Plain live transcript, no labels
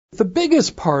The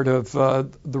biggest part of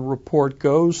the report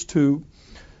goes to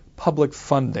public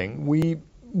funding.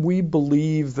 We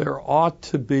believe there ought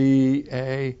to be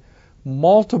a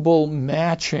multiple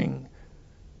matching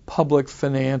public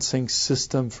financing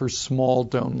system for small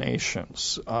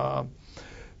donations. But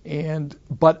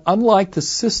unlike the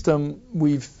system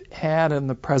we've had in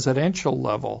the presidential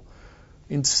level,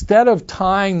 instead of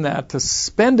tying that to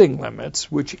spending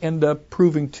limits, which end up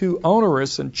proving too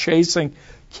onerous and chasing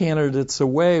candidates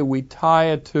away, we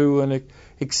tie it to an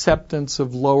acceptance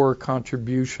of lower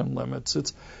contribution limits.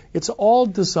 It's all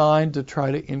designed to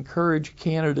try to encourage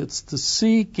candidates to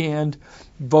seek and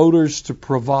voters to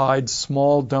provide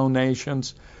small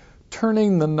donations,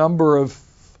 turning the number of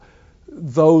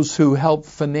those who help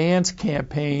finance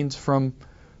campaigns from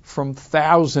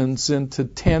thousands into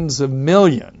tens of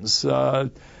millions.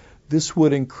 This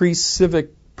would increase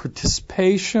civic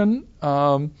participation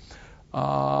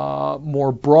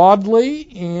more broadly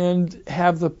and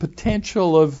have the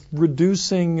potential of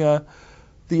reducing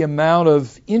the amount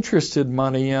of interested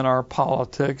money in our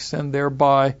politics and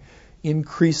thereby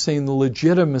increasing the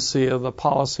legitimacy of the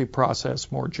policy process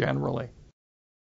more generally.